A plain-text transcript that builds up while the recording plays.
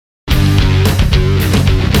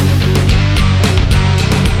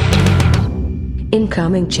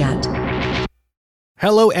Incoming chat.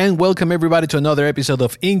 Hello and welcome everybody to another episode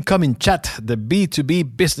of Incoming Chat, the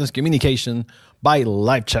B2B business communication by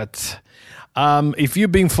LiveChat. If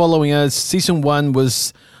you've been following us, season 1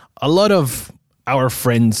 was a lot of our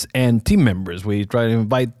friends and team members. We try to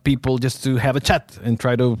invite people just to have a chat and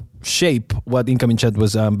try to shape what Incoming Chat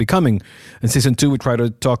was becoming. In season 2, we try to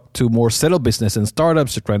talk to more settled business and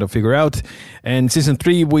startups to try to figure out. And season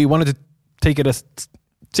 3, we wanted to take it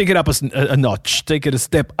up a notch, take it a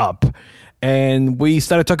step up. And we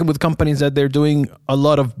started talking with companies that they're doing a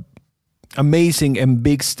lot of amazing and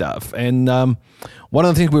big stuff. And one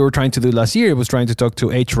of the things we were trying to do last year was trying to talk to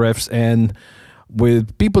Ahrefs and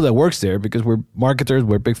with people that works there, because we're marketers,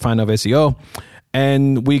 we're a big fan of SEO.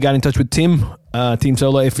 And we got in touch with Tim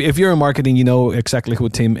Solo. If you're in marketing, you know exactly who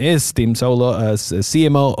Tim is. Tim Solo, as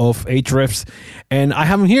CMO of Ahrefs. And I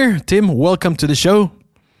have him here. Tim, welcome to the show.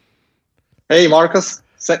 Hey, Marcus.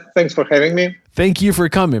 Thanks for having me. Thank you for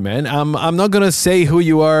coming, man. I'm not going to say who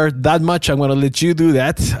you are that much. I'm going to let you do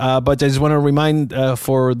that. But I just want to remind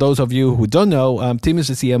for those of you who don't know, Tim is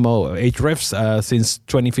the CMO of Ahrefs since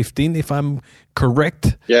 2015, if I'm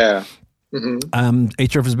correct. Yeah. Mm-hmm.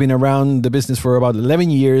 Ahrefs has been around the business for about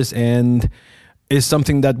 11 years and is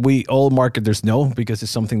something that we all marketers know because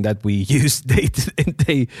it's something that we use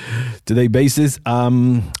day-to-day basis.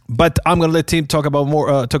 But I'm going to let Tim talk a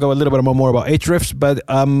little bit more about Ahrefs. But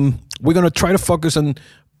we're going to try to focus on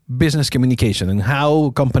business communication and how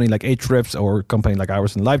a company like Ahrefs or a company like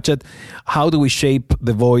ours in LiveChat, how do we shape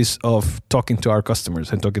the voice of talking to our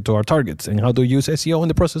customers and talking to our targets, and how do we use SEO in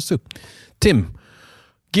the process too? Tim,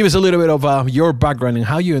 give us a little bit of your background and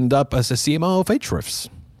how you end up as a CMO of Ahrefs.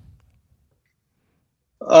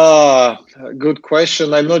 Good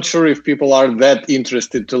question. I'm not sure if people are that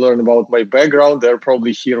interested to learn about my background. They're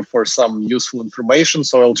probably here for some useful information,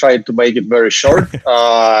 so I'll try to make it very short.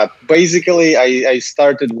 Basically, I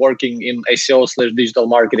started working in SEO/digital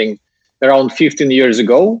marketing around 15 years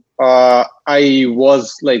ago. I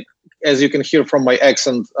was as you can hear from my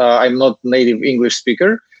accent, I'm not native English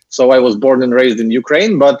speaker. So I was born and raised in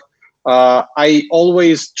Ukraine, but I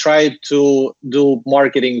always tried to do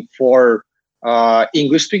marketing for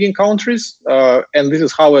English-speaking countries, and this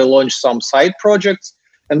is how I launched some side projects,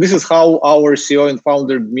 and this is how our CEO and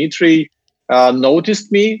founder Dmitry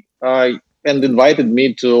noticed me and invited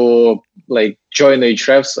me to join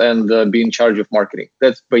Ahrefs and be in charge of marketing.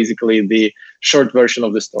 That's basically the short version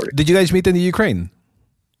of the story. Did you guys meet in the Ukraine?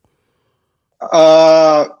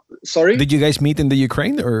 Sorry? Did you guys meet in the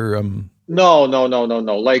Ukraine or? No.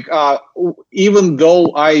 Even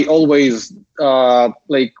though I always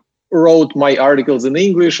wrote my articles in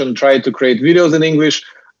English and tried to create videos in English,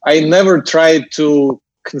 I never tried to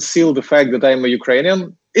conceal the fact that I'm a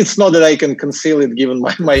Ukrainian. It's not that I can conceal it given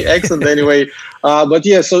my accent anyway. But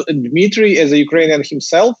yeah, so Dmitry, as a Ukrainian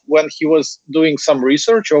himself, when he was doing some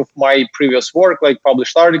research of my previous work, like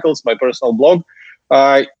published articles, my personal blog,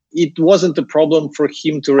 it wasn't a problem for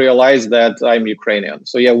him to realize that I'm Ukrainian.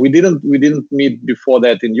 So yeah, we didn't meet before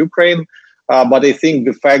that in Ukraine. But I think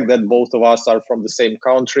the fact that both of us are from the same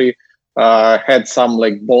country had some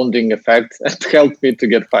bonding effect and helped me to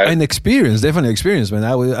get fired. And definitely experience, man.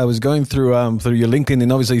 I was going through your LinkedIn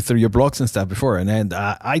and obviously through your blogs and stuff before, and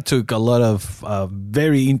I took a lot of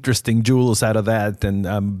very interesting jewels out of that and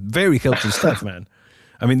very helpful stuff, man.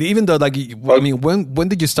 I mean, even though when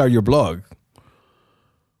did you start your blog?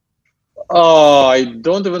 I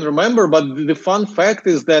don't even remember, but the fun fact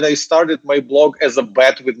is that I started my blog as a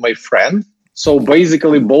bet with my friend. So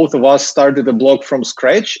basically, both of us started a blog from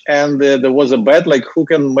scratch, and there was a bet who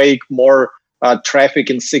can make more traffic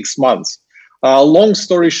in 6 months. Long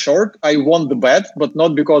story short, I won the bet, but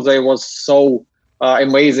not because I was so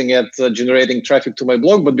amazing at generating traffic to my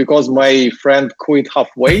blog, but because my friend quit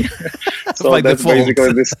halfway. So that's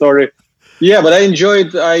basically the story. Yeah, but I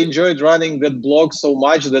enjoyed running that blog so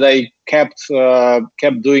much that I kept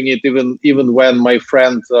doing it even when my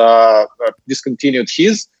friend discontinued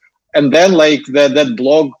his. And then that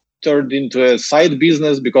blog turned into a side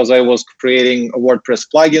business because I was creating WordPress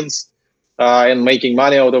plugins and making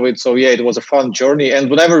money out of it. So yeah, it was a fun journey. And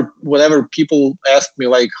whenever people ask me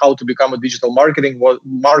how to become a digital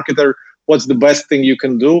marketer, what's the best thing you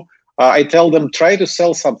can do? I tell them, try to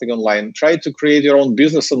sell something online, try to create your own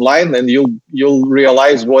business online, and you'll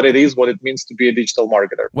realize what it means to be a digital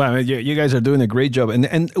marketer. Wow, you guys are doing a great job.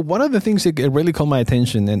 And one of the things that really caught my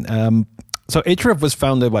attention, and so Ahrefs was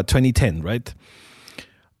founded, 2010, right?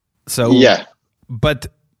 So yeah, but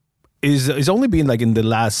it's only been in the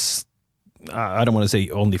last, I don't want to say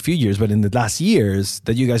only a few years, but in the last years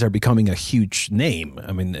that you guys are becoming a huge name.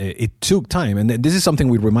 I mean, it took time. And this is something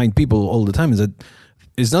we remind people all the time, is that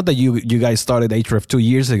it's not that you guys started Ahrefs 2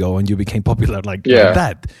 years ago and you became popular like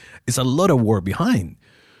that. It's a lot of work behind.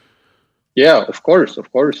 Yeah, of course.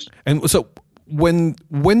 And so when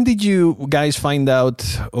did you guys find out,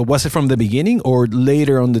 or was it from the beginning or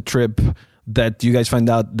later on the trip that you guys find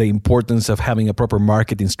out the importance of having a proper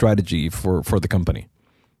marketing strategy for the company?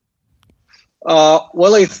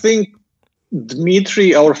 Well, I think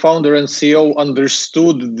Dmitry, our founder and CEO,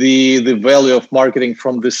 understood the value of marketing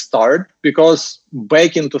from the start, because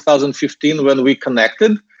back in 2015 when we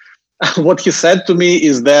connected, what he said to me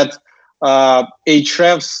is that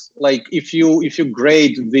Ahrefs, like if you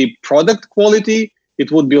grade the product quality,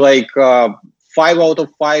 it would be like 5 out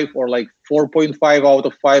of 5 or like 4.5 out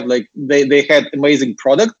of 5. Like they had amazing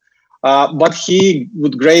product, but he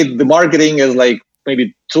would grade the marketing as like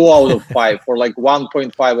maybe 2 out of 5 or like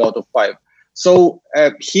 1.5 out of 5. So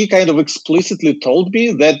he kind of explicitly told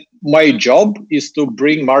me that my job is to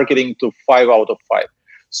bring marketing to 5 out of 5.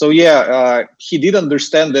 So he did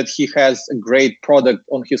understand that he has a great product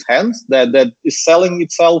on his hands that is selling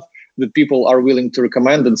itself, that people are willing to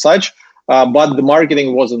recommend and such, but the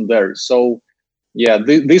marketing wasn't there. So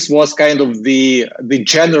this was kind of the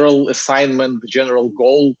general assignment, the general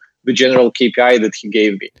goal, the general KPI that he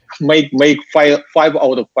gave me. Make 5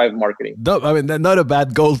 out of 5 marketing. No, I mean, not a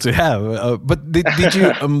bad goal to have. But did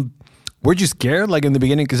you were you scared like in the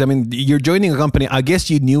beginning? Because I mean, you're joining a company. I guess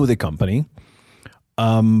you knew the company.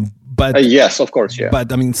 But yes, of course, yeah.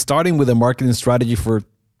 But I mean, starting with a marketing strategy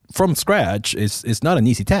from scratch is not an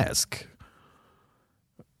easy task.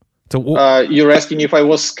 So you're asking if I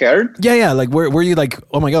was scared? Yeah. Like, were you like,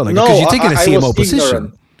 oh my god, like, no, because you're taking a CMO position.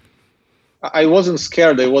 Ignorant. I wasn't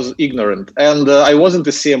scared. I was ignorant, and I wasn't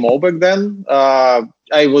a CMO back then.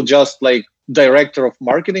 I was just like director of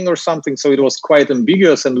marketing or something. So it was quite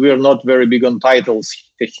ambiguous, and we are not very big on titles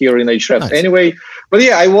here in Ahrefs anyway. But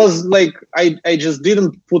I was like, I just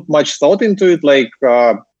didn't put much thought into it, like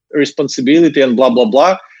responsibility and blah, blah,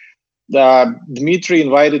 blah. Dmitry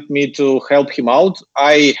invited me to help him out.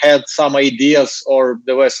 I had some ideas, or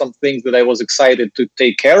there were some things that I was excited to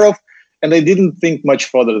take care of. And I didn't think much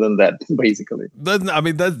further than that, basically. I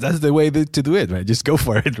mean, that's the way to do it, right? Just go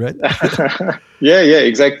for it, right? Yeah,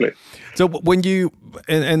 exactly. So when you,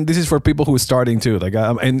 and this is for people who are starting too, like,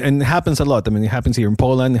 and it happens a lot. I mean, it happens here in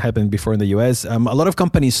Poland, it happened before in the US. A lot of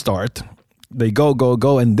companies start, they go,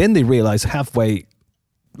 and then they realize halfway,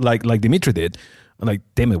 like Dmitry did, like,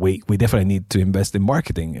 damn it, we definitely need to invest in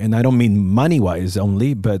marketing. And I don't mean money-wise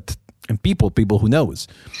only, but and people who knows.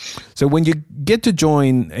 So when you get to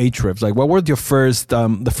join Ahrefs, like, what were your first,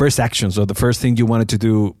 the first actions or the first thing you wanted to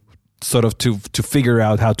do, sort of to figure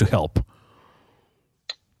out how to help?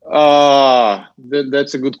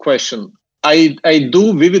 That's a good question. I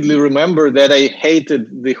do vividly remember that I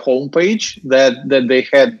hated the homepage that they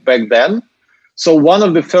had back then. So one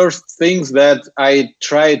of the first things that I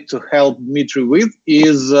tried to help Dmitry with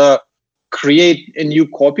is create a new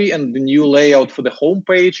copy and the new layout for the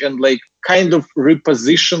homepage, and like kind of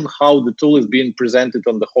reposition how the tool is being presented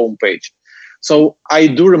on the homepage. So I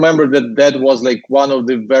do remember that was like one of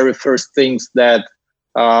the very first things that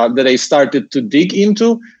I started to dig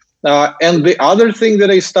into. And the other thing that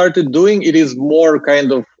I started doing, it is more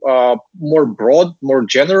kind of more broad, more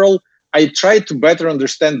general. I tried to better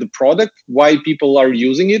understand the product, why people are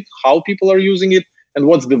using it, how people are using it, and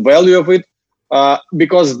what's the value of it.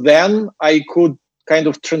 Because then I could kind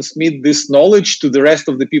of transmit this knowledge to the rest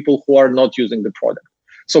of the people who are not using the product.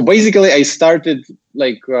 So basically, I started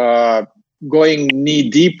like going knee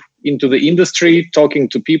deep into the industry, talking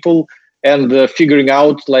to people, and figuring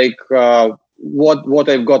out like what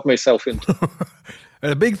I've got myself into.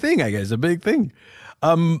 A big thing, I guess, a big thing.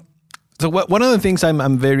 So one of the things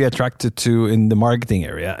I'm very attracted to in the marketing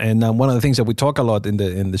area, and one of the things that we talk a lot in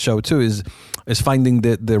the show too, is finding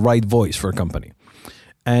the right voice for a company.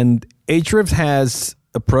 And Ahrefs has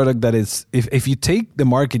a product that is, if you take the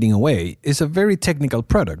marketing away, it's a very technical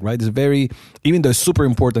product, right? It's very, even though it's super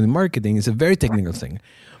important in marketing, it's a very technical thing.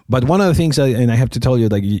 But one of the things, and I have to tell you,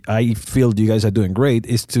 like, I feel you guys are doing great,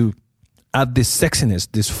 is to add this sexiness,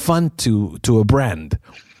 this fun to a brand.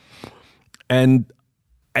 And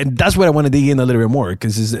that's what I want to dig in a little bit more,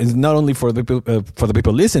 because it's not only for the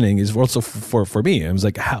people listening, it's also for me. I was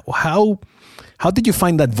like, how did you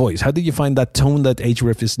find that voice? How did you find that tone that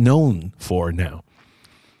Ahrefs is known for now?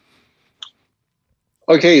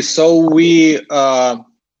 Okay, so we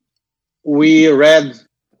read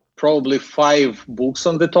probably 5 books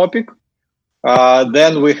on the topic.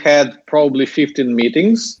 Then we had probably 15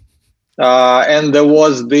 meetings. And there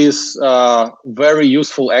was this very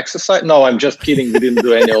useful exercise. No, I'm just kidding. We didn't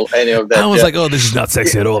do any of that. I was like, oh, this is not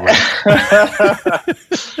sexy at all.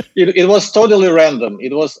 it was totally random.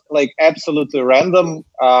 It was like absolutely random.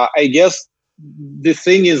 I guess the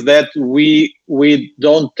thing is that we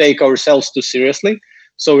don't take ourselves too seriously.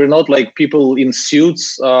 So we're not like people in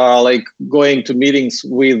suits, like going to meetings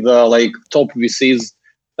with like top VCs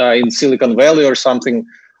in Silicon Valley or something.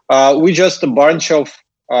 We just a bunch of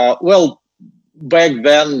back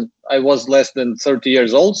then I was less than 30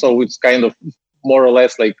 years old, so it's kind of more or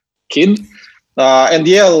less like kid. And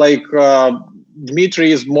yeah, like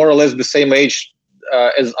Dmitry is more or less the same age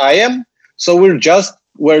as I am. So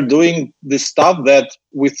we're doing the stuff that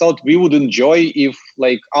we thought we would enjoy if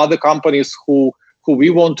like other companies who we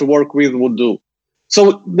want to work with would do.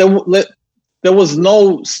 So there was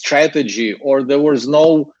no strategy or there was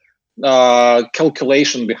no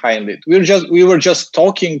calculation behind it. We were just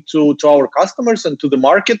talking to our customers and to the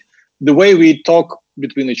market the way we talk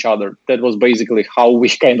between each other. That was basically how we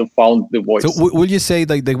kind of found the voice. So would you say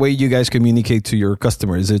like the way you guys communicate to your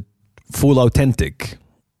customers, is it full authentic?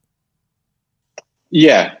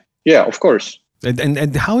 Yeah, of course.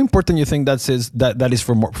 And how important you think that is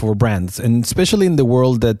for brands, and especially in the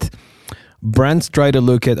world that brands try to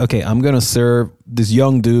look at, okay, I'm going to serve this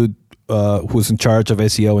young dude who's in charge of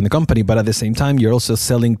SEO in the company, but at the same time, you're also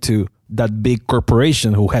selling to that big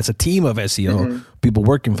corporation who has a team of SEO people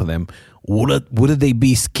working for them. Would they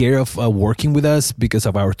be scared of working with us because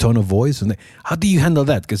of our tone of voice? And how do you handle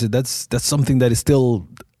that? Because that's something that is still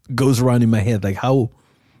goes around in my head. Like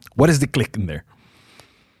what is the click in there?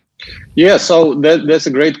 Yeah, so that's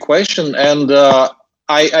a great question, and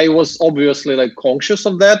I was obviously like conscious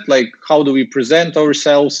of that. Like, how do we present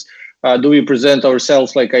ourselves? Do we present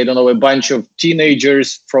ourselves like, I don't know, a bunch of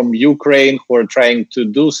teenagers from Ukraine who are trying to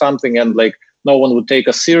do something and like no one would take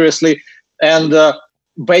us seriously? And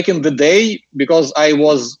back in the day, because I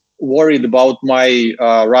was worried about my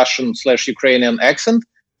Russian/Ukrainian accent,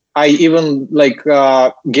 I even like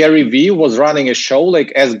Gary Vee was running a show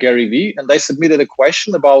like as Gary Vee, and I submitted a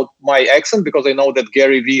question about my accent because I know that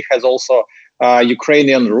Gary Vee has also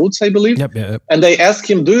Ukrainian roots, I believe. Yep. And I asked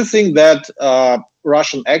him, do you think that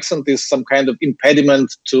Russian accent is some kind of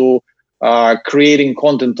impediment to creating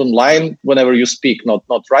content online whenever you speak, not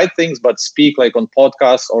write things, but speak like on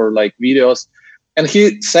podcasts or like videos? And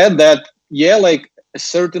he said that, yeah, like a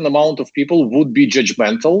certain amount of people would be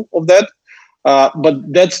judgmental of that. But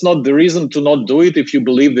that's not the reason to not do it if you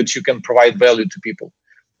believe that you can provide value to people.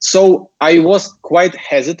 So I was quite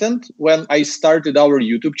hesitant when I started our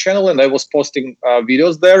YouTube channel and I was posting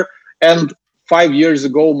videos there. And 5 years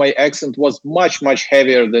ago, my accent was much, much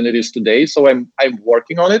heavier than it is today. So I'm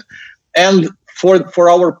working on it. And for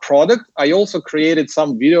our product, I also created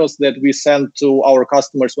some videos that we sent to our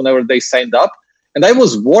customers whenever they signed up. And I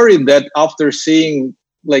was worried that after seeing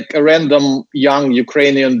like a random young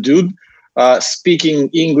Ukrainian dude speaking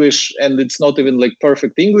English, and it's not even like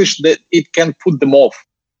perfect English, that it can put them off.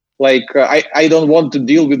 Like I don't want to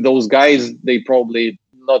deal with those guys. They probably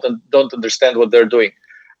don't understand what they're doing.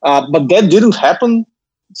 But that didn't happen.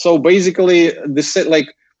 So basically,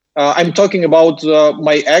 I'm talking about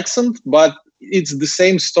my accent, but it's the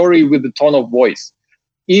same story with the tone of voice.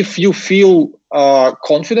 If you feel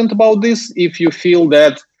confident about this, if you feel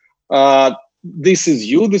that this is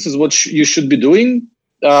you, this is what you should be doing,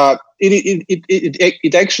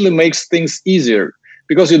 it actually makes things easier,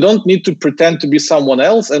 because you don't need to pretend to be someone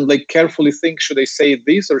else and like carefully think, should I say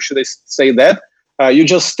this or should I say that? You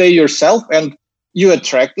just stay yourself and you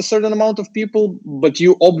attract a certain amount of people, but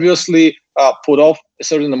you obviously put off a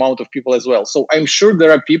certain amount of people as well. So I'm sure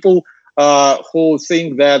there are people who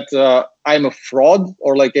think that I'm a fraud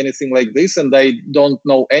or like anything like this, and I don't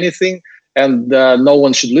know anything, and no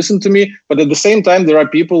one should listen to me. But at the same time, there are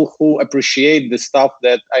people who appreciate the stuff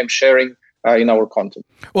that I'm sharing in our content.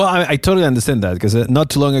 Well, I totally understand that, because not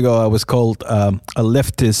too long ago I was called a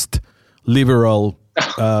leftist liberal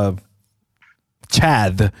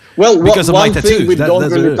Chad. Well, because of one my thing tattoos. we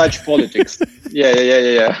don't really touch politics.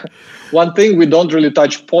 Yeah. One thing we don't really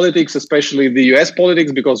touch politics, especially the US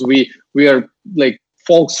politics, because we are like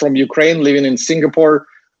folks from Ukraine living in Singapore.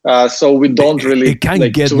 So we don't really it can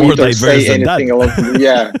like, get tweet more or diverse say than anything that. along.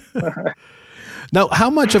 Yeah. Now, how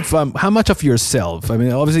much of yourself? I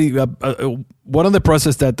mean, obviously, one of the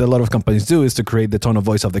process that a lot of companies do is to create the tone of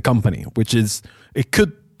voice of the company, which is it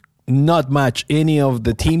could not match any of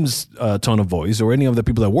the team's tone of voice or any of the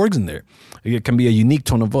people that works in there. It can be a unique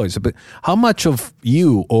tone of voice. But how much of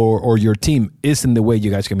you or your team is in the way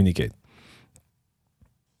you guys communicate?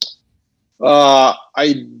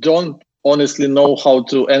 I don't honestly know how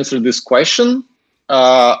to answer this question,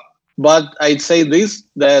 but I'd say this,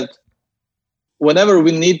 that whenever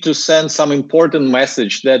we need to send some important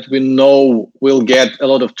message that we know will get a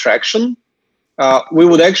lot of traction, we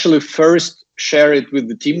would actually first share it with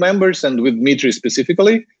the team members and with Dmitry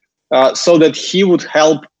specifically, so that he would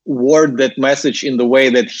help word that message in the way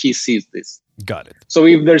that he sees this. Got it. So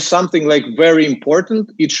if there's something like very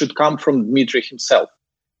important, it should come from Dmitry himself.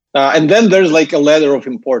 And then there's like a ladder of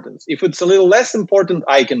importance. If it's a little less important,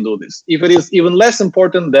 I can do this. If it is even less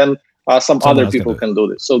important, then some other people can do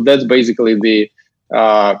this. So that's basically the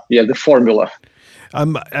formula.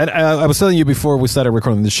 I was telling you before we started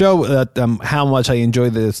recording the show that how much I enjoy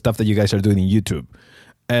the stuff that you guys are doing in YouTube.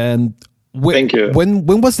 And thank you.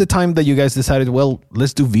 When was the time that you guys decided, well,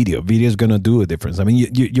 let's do video? Video is going to do a difference. I mean,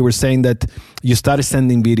 you were saying that you started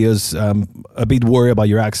sending videos, a bit worried about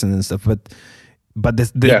your accent and stuff, but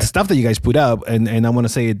the stuff that you guys put out, and I want to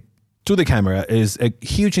say it to the camera, is a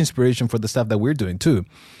huge inspiration for the stuff that we're doing too.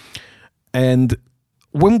 And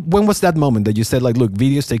when was that moment that you said, like, look,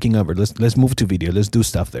 video's taking over. Let's move to video. Let's do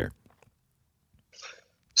stuff there.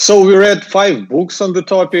 So we read 5 books on the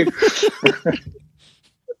topic.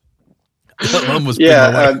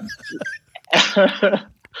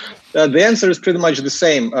 The answer is pretty much the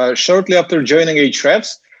same. Shortly after joining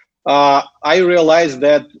Ahrefs, I realized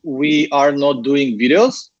that we are not doing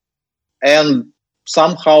videos, and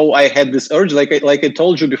somehow I had this urge. Like I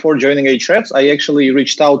told you before joining Ahrefs, I actually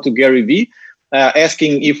reached out to Gary Vee,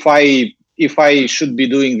 asking if I should be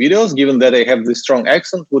doing videos, given that I have this strong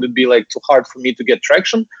accent. Would it be like too hard for me to get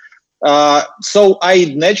traction? So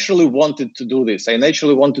I naturally wanted to do this. I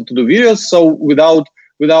naturally wanted to do videos. So without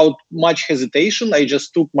much hesitation, I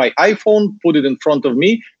just took my iPhone, put it in front of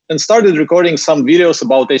me, and started recording some videos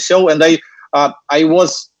about SEO. And I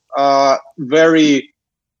was I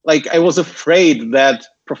was afraid that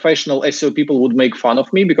professional SEO people would make fun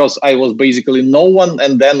of me because I was basically no one.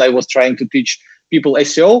 And then I was trying to teach people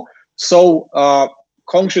SEO. So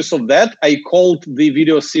conscious of that, I called the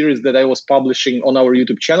video series that I was publishing on our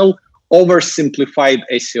YouTube channel Oversimplified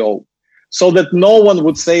SEO. So that no one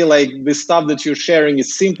would say, like, the stuff that you're sharing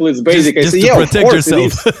is simple, it's basic. Just to protect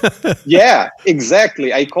yourself. Yeah,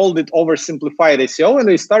 exactly. I called it Oversimplified SEO, and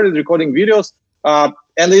I started recording videos, and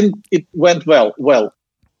then it went well.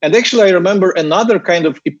 And actually, I remember another kind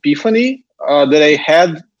of epiphany that I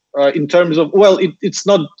had in terms of, it's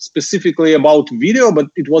not specifically about video, but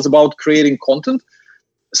it was about creating content.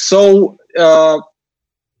 So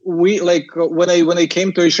when I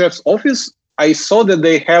came to Ahrefs office, I saw that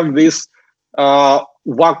they have this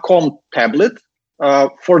Wacom tablet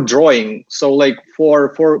for drawing. So like for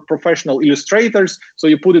professional illustrators. So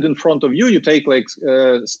you put it in front of you, you take like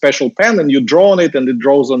a special pen and you draw on it, and it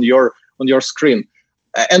draws on your screen.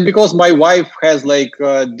 And because my wife has like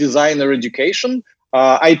designer education,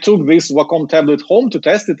 I took this Wacom tablet home to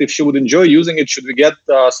test it if she would enjoy using it. Should we get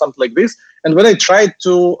something like this? And when I tried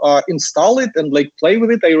to install it and like play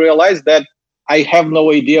with it, I realized that I have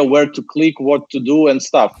no idea where to click, what to do, and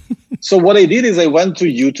stuff. So what I did is I went to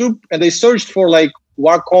YouTube and I searched for like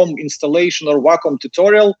Wacom installation or Wacom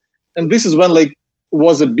tutorial, and this is when like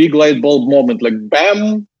was a big light bulb moment, like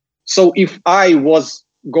bam. So if I was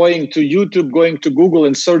going to YouTube, going to Google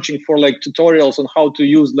and searching for like tutorials on how to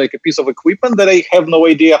use like a piece of equipment that I have no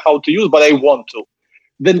idea how to use, but I want to,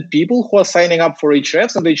 then people who are signing up for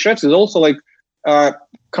Ahrefs, and Ahrefs is also like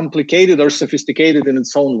complicated or sophisticated in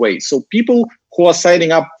its own way. So people who are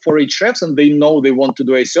signing up for Ahrefs and they know they want to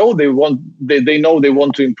do SEO, they know they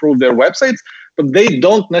want to improve their websites, but they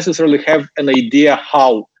don't necessarily have an idea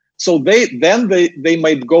how. So they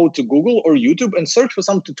might go to Google or YouTube and search for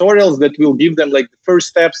some tutorials that will give them like the first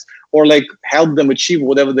steps or like help them achieve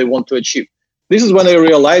whatever they want to achieve. This is when I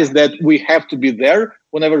realized that we have to be there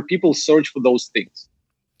whenever people search for those things.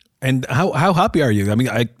 And how happy are you? I mean,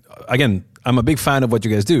 I'm a big fan of what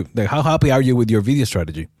you guys do. Like, how happy are you with your video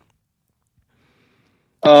strategy?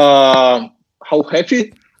 How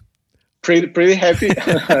happy? Pretty happy.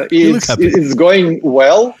 It's going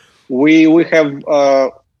well. We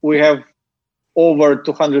have over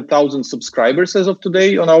 200,000 subscribers as of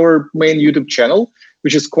today on our main YouTube channel,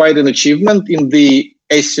 which is quite an achievement in the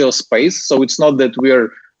SEO space. So it's not that we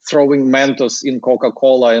are throwing Mentos in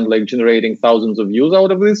Coca-Cola and like generating thousands of views out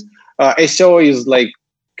of this. SEO is like,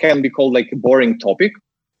 can be called like a boring topic.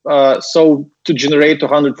 So to generate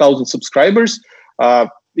 200,000 subscribers,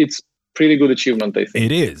 it's pretty good achievement, I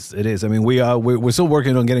think. It is. I mean, we're still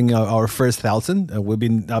working on getting our first 1,000. We've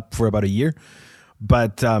been up for about a year.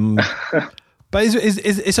 But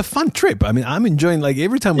it's a fun trip. I mean, I'm enjoying, like,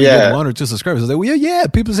 every time we get 1 or 2 subscribers, I was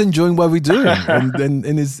like, people's enjoying what we're doing,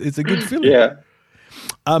 and it's a good feeling. Yeah.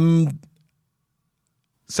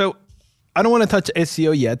 So I don't want to touch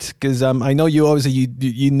SEO yet because I know you obviously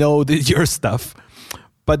you know your stuff.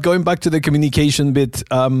 But going back to the communication bit,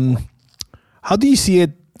 how do you see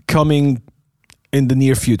it coming in the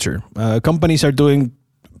near future?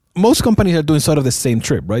 Most companies are doing sort of the same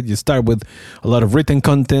trip, right? You start with a lot of written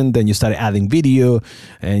content, then you start adding video,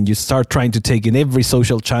 and you start trying to take in every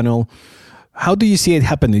social channel. How do you see it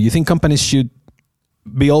happening? Do you think companies should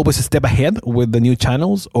be always a step ahead with the new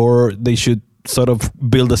channels, or they should sort of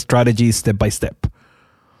build a strategy step by step?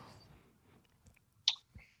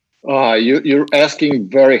 You're asking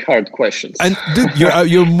very hard questions. And dude,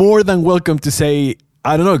 you're more than welcome to say,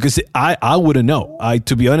 I don't know, because I wouldn't know.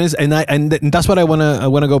 To be honest, and that's what I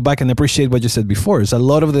wanna go back and appreciate what you said before. Is a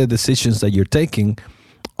lot of the decisions that you're taking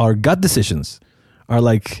are gut decisions.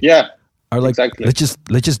 Exactly.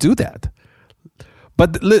 Let's just do that.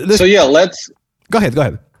 But let's go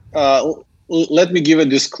ahead. Let me give a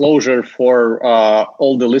disclosure for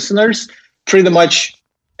all the listeners. Pretty much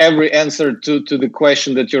every answer to the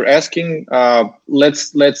question that you're asking,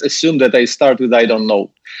 let's assume that I start with I don't know,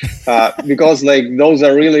 because like those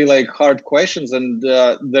are really like hard questions, and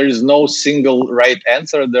there is no single right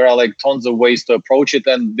answer. There are like tons of ways to approach it,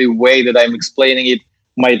 and the way that I'm explaining it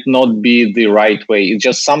might not be the right way. It's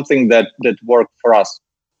just something that worked for us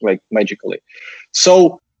like magically.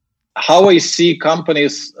 So how I see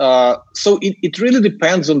companies, so it really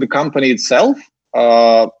depends on the company itself.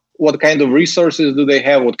 What kind of resources do they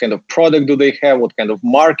have? What kind of product do they have? What kind of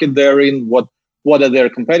market they're in? What are their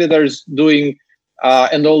competitors doing?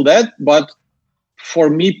 And all that. But for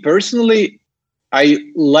me personally, I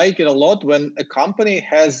like it a lot when a company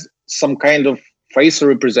has some kind of face or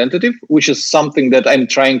representative, which is something that I'm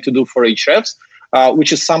trying to do for Ahrefs,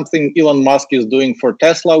 which is something Elon Musk is doing for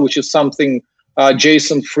Tesla, which is something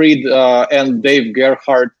Jason Fried and Dave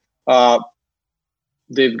Gerhardt,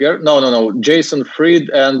 Jason Fried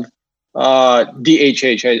and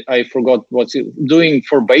DHH. I forgot what's doing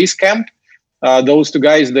for Basecamp. Those two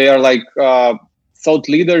guys, they are like thought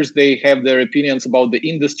leaders. They have their opinions about the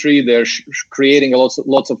industry. They're creating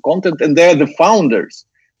lots of content, and they're the founders.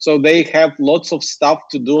 So they have lots of stuff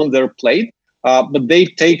to do on their plate, but they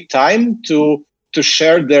take time to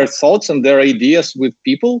share their thoughts and their ideas with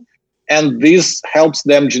people, and this helps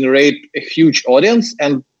them generate a huge audience.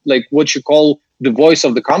 And like what you call the voice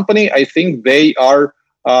of the company, I think they are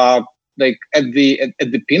like at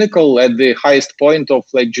the pinnacle, at the highest point of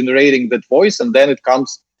like generating that voice, and then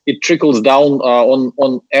it trickles down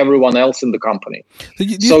on everyone else in the company. Do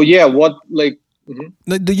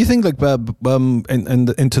you think like and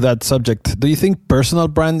into that subject, do you think personal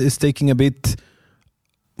brand is taking a bit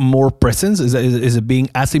more presence? Is it being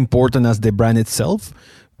as important as the brand itself?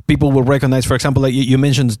 People will recognize, for example, like you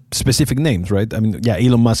mentioned specific names, right? I mean, yeah,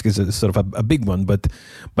 Elon Musk is sort of a big one, but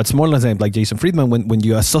smaller names like Jason Friedman, when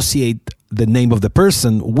you associate the name of the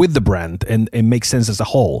person with the brand and it makes sense as a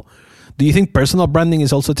whole. Do you think personal branding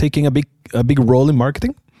is also taking a big role in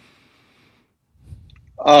marketing?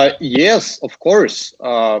 Yes, of course.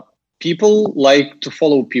 People like to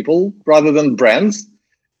follow people rather than brands,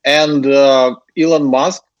 and Elon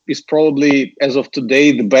Musk is probably, as of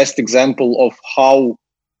today, the best example of how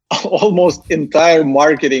almost entire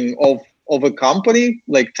marketing of a company,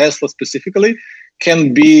 like Tesla specifically,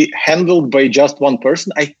 can be handled by just one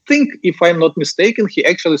person. I think, if I'm not mistaken, he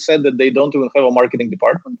actually said that they don't even have a marketing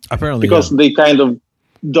department. Apparently, because they kind of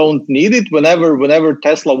don't need it. Whenever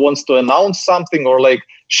Tesla wants to announce something or like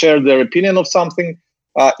share their opinion of something,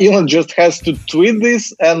 Elon just has to tweet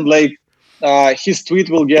this, and like his tweet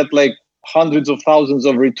will get like hundreds of thousands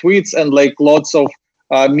of retweets, and like lots of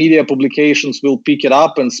media publications will pick it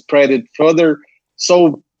up and spread it further.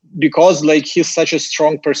 So because like he's such a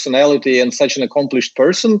strong personality and such an accomplished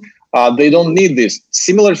person, they don't need this.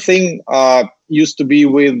 Similar thing used to be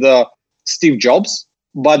with Steve Jobs,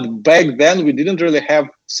 but back then we didn't really have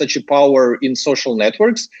such a power in social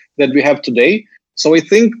networks that we have today. So I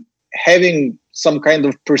think having some kind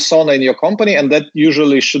of persona in your company, and that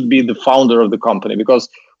usually should be the founder of the company, because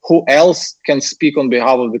who else can speak on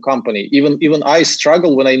behalf of the company? Even I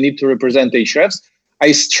struggle when I need to represent Ahrefs.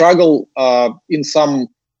 I struggle in some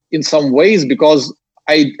ways because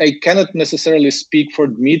I cannot necessarily speak for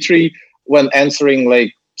Dmitry when answering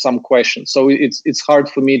like some questions. So it's hard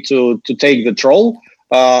for me to take the role,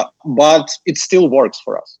 but it still works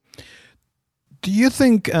for us. Do you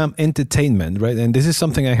think entertainment, right? And this is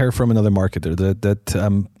something I heard from another marketer,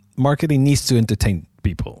 that marketing needs to entertain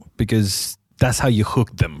people because that's how you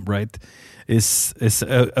hook them, right? It's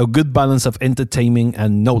a good balance of entertaining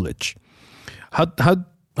and knowledge.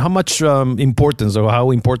 How much importance, or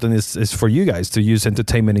how important is for you guys to use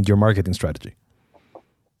entertainment in your marketing strategy?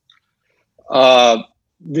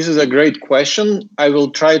 This is a great question. I will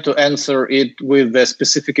try to answer it with a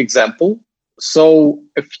specific example. So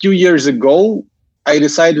a few years ago, I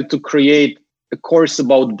decided to create a course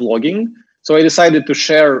about blogging So I decided to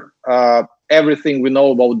share everything we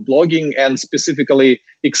know about blogging and specifically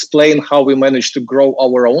explain how we managed to grow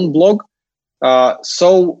our own blog.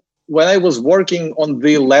 So when I was working on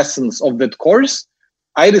the lessons of that course,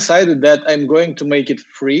 I decided that I'm going to make it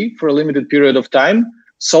free for a limited period of time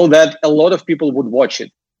so that a lot of people would watch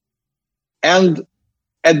it. And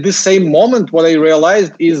at the same moment, what I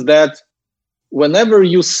realized is that whenever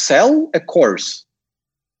you sell a course,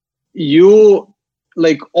 you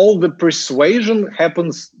like all the persuasion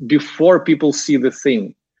happens before people see the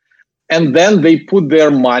thing. And then they put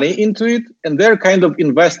their money into it and they're kind of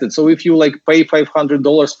invested. So if you like pay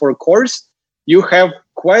 $500 for a course, you have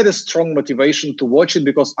quite a strong motivation to watch it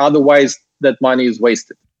because otherwise that money is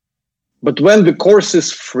wasted. But when the course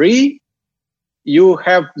is free, you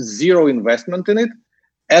have zero investment in it.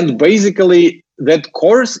 And basically that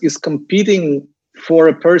course is competing for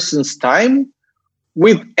a person's time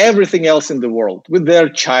with everything else in the world, with their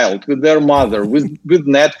child, with their mother, with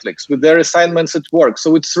Netflix, with their assignments at work.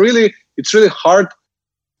 So it's really hard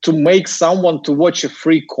to make someone to watch a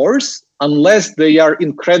free course unless they are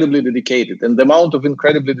incredibly dedicated. And the amount of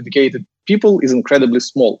incredibly dedicated people is incredibly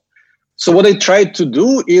small. So what I tried to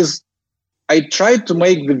do is I tried to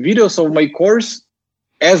make the videos of my course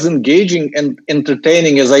as engaging and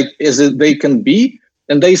entertaining as they can be.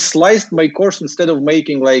 And I sliced my course instead of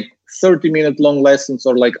making like 30-minute long lessons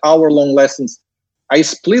or like hour-long lessons. I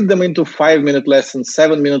split them into 5-minute lessons,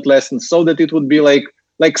 7-minute lessons, so that it would be like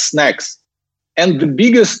snacks. And the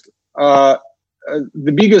biggest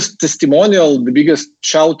testimonial, the biggest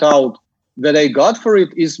shout out that I got for it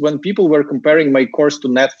is when people were comparing my course to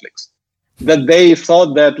Netflix. That they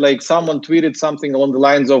thought that like someone tweeted something along the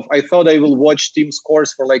lines of, I thought I will watch Tim's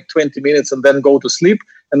course for like 20 minutes and then go to sleep.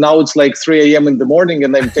 And now it's like 3 a.m. in the morning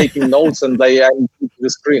and I'm taking notes and I am to the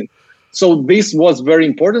screen. So this was very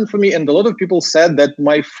important for me. And a lot of people said that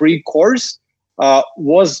my free course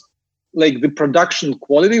was like the production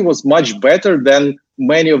quality was much better than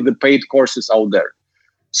many of the paid courses out there.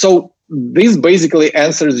 So this basically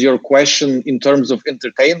answers your question in terms of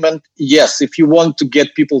entertainment. Yes, if you want to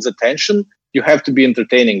get people's attention, you have to be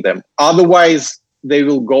entertaining them. Otherwise, they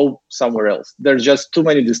will go somewhere else. There's just too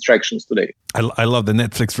many distractions today. I love the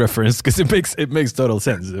Netflix reference because it makes total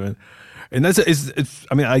sense. And that's it's.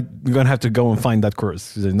 I mean, I'm gonna have to go and find that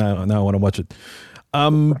course now I want to watch it.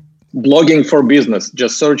 Blogging for business.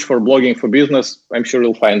 Just search for blogging for business. I'm sure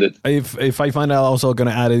you'll find it. If I find it, I'm also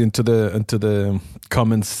gonna add it into the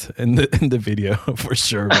comments in the video for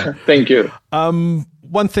sure. Thank you.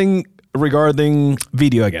 One thing regarding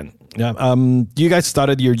video again. Yeah. You guys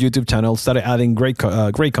started your YouTube channel, started adding great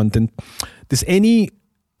content. Does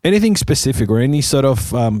anything specific or any sort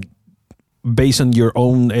of based on your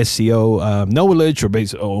own SEO knowledge or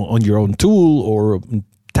based on your own tool or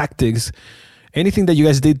tactics, anything that you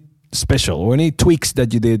guys did special or any tweaks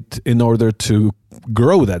that you did in order to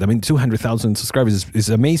grow that? I mean, 200,000 subscribers is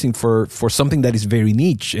amazing for something that is very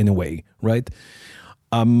niche in a way, right?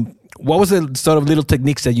 What was the sort of little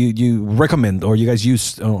techniques that you recommend or you guys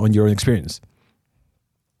use on your own experience?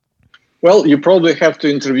 Well, you probably have to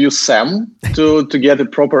interview Sam to get a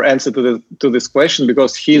proper answer to this question,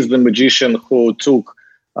 because he's the magician who took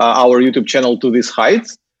our YouTube channel to these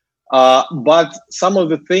heights. But some of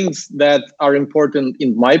the things that are important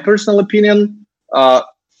in my personal opinion,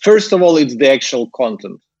 first of all, it's the actual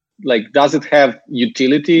content. Like, does it have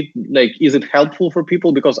utility? Like, is it helpful for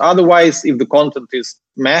people? Because otherwise, if the content is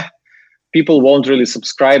meh, people won't really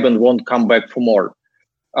subscribe and won't come back for more.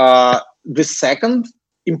 The second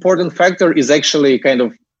important factor is actually kind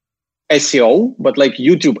of SEO, but like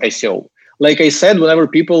YouTube SEO. Like I said, whenever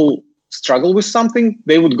people struggle with something,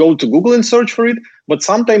 they would go to Google and search for it, but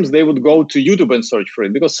sometimes they would go to YouTube and search for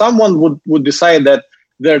it because someone would decide that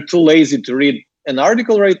they're too lazy to read an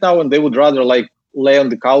article right now and they would rather like lay on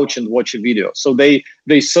the couch and watch a video. So they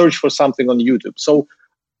search for something on YouTube. So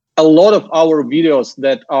a lot of our videos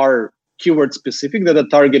that are keyword specific, that are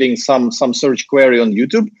targeting some search query on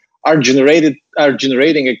YouTube, are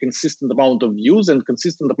generating a consistent amount of views and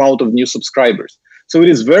consistent amount of new subscribers. So it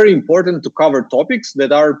is very important to cover topics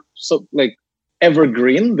that are so like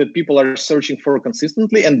evergreen, that people are searching for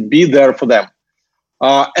consistently, and be there for them.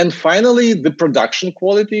 And finally, the production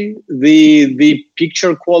quality, the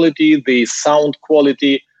picture quality, the sound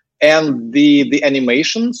quality, and the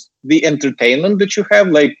animations, the entertainment that you have.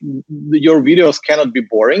 Like, your videos cannot be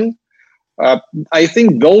boring. I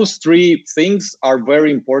think those three things are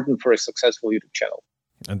very important for a successful YouTube channel.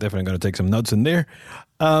 I'm definitely going to take some notes in there.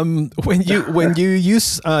 When you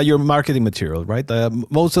use your marketing material, right?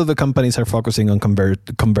 Most of the companies are focusing on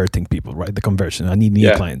converting people, right? The conversion. I need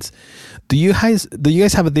new clients. Do you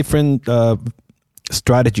guys have a different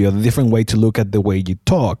strategy or the different way to look at the way you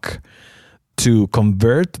talk to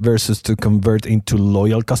convert versus to convert into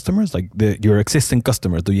loyal customers, like your existing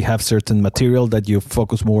customers? Do you have certain material that you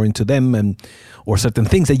focus more into them, and or certain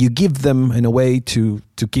things that you give them in a way to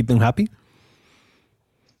keep them happy?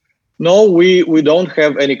 No, we don't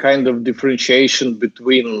have any kind of differentiation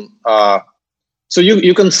between. So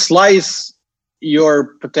you can slice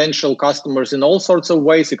your potential customers in all sorts of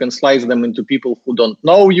ways. You can slice them into people who don't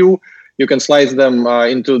know you. You can slice them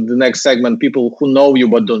into the next segment, people who know you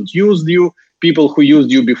but don't use you, people who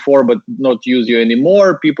used you before but not use you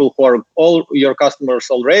anymore, people who are all your customers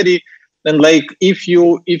already. And like if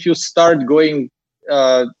you start going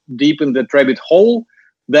deep in that rabbit hole,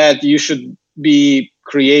 that you should be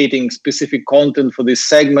creating specific content for these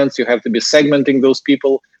segments, you have to be segmenting those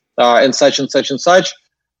people and such and such and such.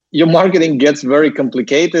 Your marketing gets very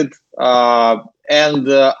complicated, and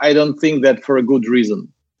I don't think that for a good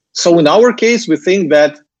reason. So in our case, we think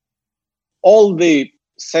that all the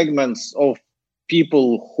segments of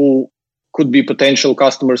people who could be potential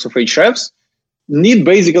customers of Ahrefs need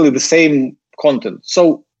basically the same content.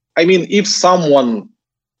 So, I mean, if someone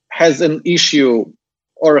has an issue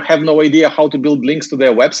or have no idea how to build links to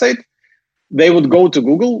their website, they would go to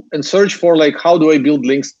Google and search for like, how do I build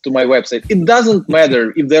links to my website? It doesn't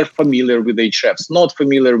matter if they're familiar with Ahrefs, not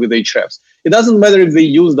familiar with Ahrefs. It doesn't matter if they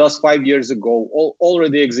used us 5 years ago,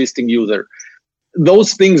 already existing user.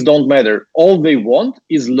 Those things don't matter. All they want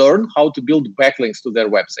is learn how to build backlinks to their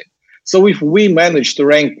website. So if we manage to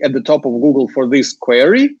rank at the top of Google for this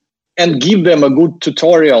query and give them a good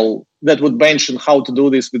tutorial that would mention how to do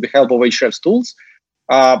this with the help of Ahrefs tools,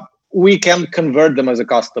 we can convert them as a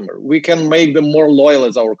customer. We can make them more loyal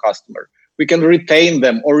as our customer. We can retain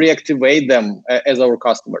them or reactivate them as our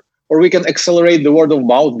customer. Or we can accelerate the word of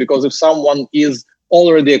mouth, because if someone is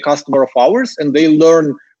already a customer of ours and they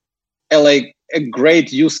learn a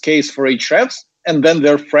great use case for Ahrefs, and then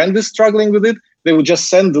their friend is struggling with it, they will just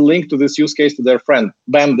send the link to this use case to their friend.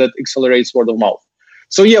 Bam, that accelerates word of mouth.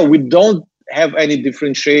 So yeah, we don't have any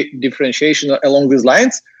differentiation along these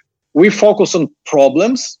lines. We focus on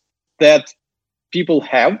problems that people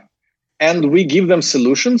have, and we give them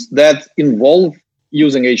solutions that involve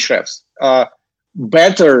using Ahrefs.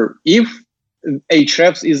 Better if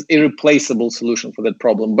Ahrefs is a replaceable solution for that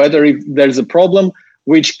problem. Better if there's a problem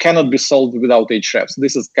which cannot be solved without Ahrefs.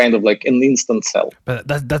 This is kind of like an instant sell. But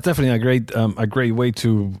that's definitely a great way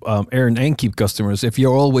to earn and keep customers if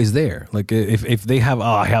you're always there. Like if they have,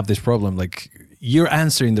 I have this problem, like you're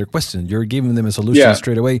answering their question. You're giving them a solution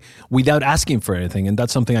straight away without asking for anything. And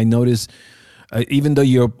that's something I notice, even though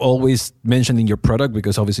you're always mentioning your product,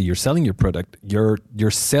 because obviously you're selling your product, your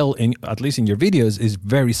sell, at least in your videos, is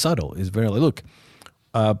very subtle. It's very like, look,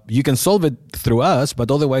 you can solve it through us, but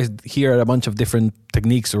otherwise here are a bunch of different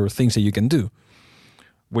techniques or things that you can do,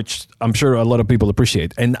 which I'm sure a lot of people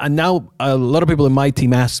appreciate. And now a lot of people in my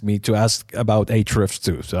team ask me to ask about Ahrefs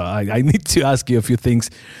too. So I need to ask you a few things,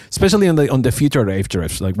 especially on the future of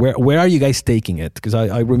Ahrefs. Like where are you guys taking it? Because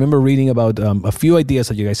I remember reading about a few ideas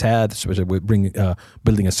that you guys had, especially with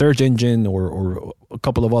building a search engine or a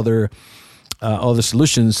couple of other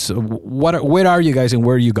solutions. Where are you guys and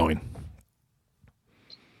where are you going?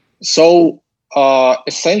 So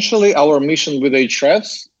essentially our mission with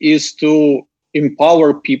Ahrefs is to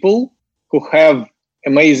empower people who have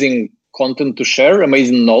amazing content to share,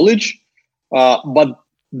 amazing knowledge, but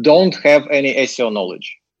don't have any SEO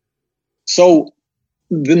knowledge. So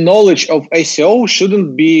the knowledge of SEO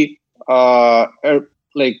shouldn't be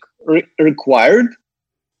required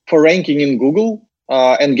for ranking in Google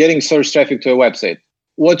and getting search traffic to a website.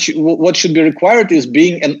 What should be required is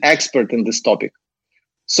being an expert in this topic.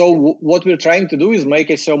 So what we're trying to do is make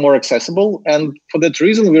SEO more accessible. And for that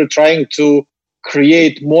reason, we're trying to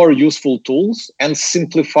create more useful tools and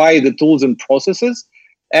simplify the tools and processes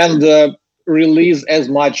and release as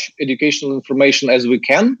much educational information as we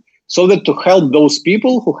can, so that to help those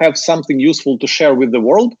people who have something useful to share with the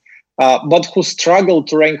world, but who struggle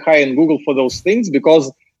to rank high in Google for those things because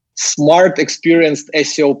smart, experienced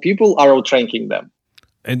SEO people are outranking them.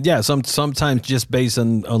 And yeah, sometimes just based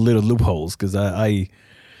on little loopholes, because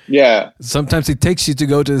sometimes it takes you to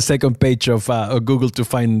go to the second page of Google to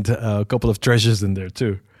find a couple of treasures in there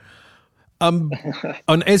too. On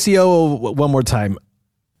SEO, one more time.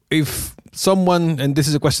 If someone, and this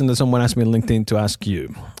is a question that someone asked me on LinkedIn to ask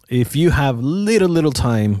you, if you have little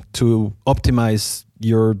time to optimize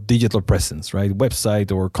your digital presence, right,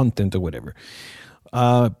 website or content or whatever,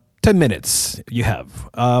 10 minutes you have,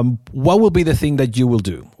 what will be the thing that you will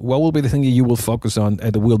do? What will be the thing that you will focus on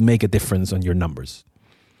and that will make a difference on your numbers?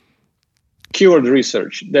 Keyword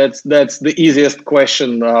research. That's the easiest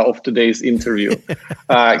question of today's interview.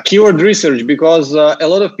 Keyword research, because a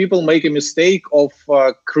lot of people make a mistake of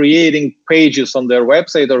creating pages on their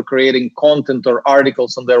website or creating content or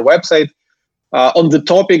articles on their website on the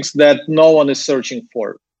topics that no one is searching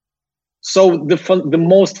for. So the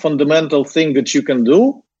most fundamental thing that you can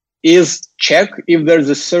do is check if there's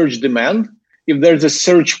a search demand, if there's a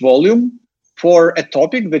search volume for a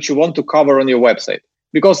topic that you want to cover on your website.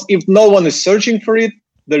 Because if no one is searching for it,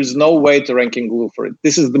 there's no way to rank in Google for it.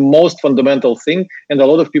 This is the most fundamental thing, and a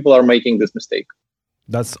lot of people are making this mistake.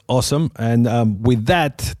 That's awesome. And with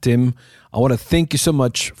that, Tim, I want to thank you so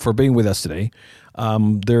much for being with us today.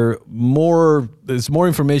 There's more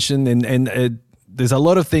information, and there's a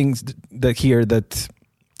lot of things that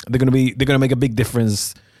they're gonna make a big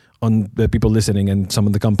difference on the people listening and some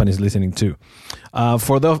of the companies listening too.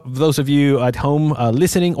 For those of you at home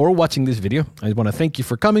listening or watching this video, I want to thank you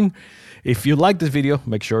for coming. If you like this video,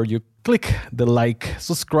 make sure you click the like,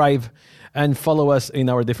 subscribe, and follow us in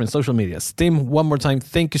our different social medias. Tim, one more time,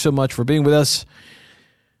 thank you so much for being with us.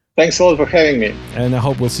 Thanks a lot for having me. And I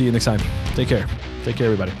hope we'll see you next time. Take care. Take care,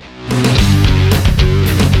 everybody.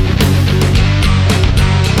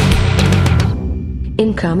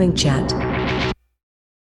 Incoming chat.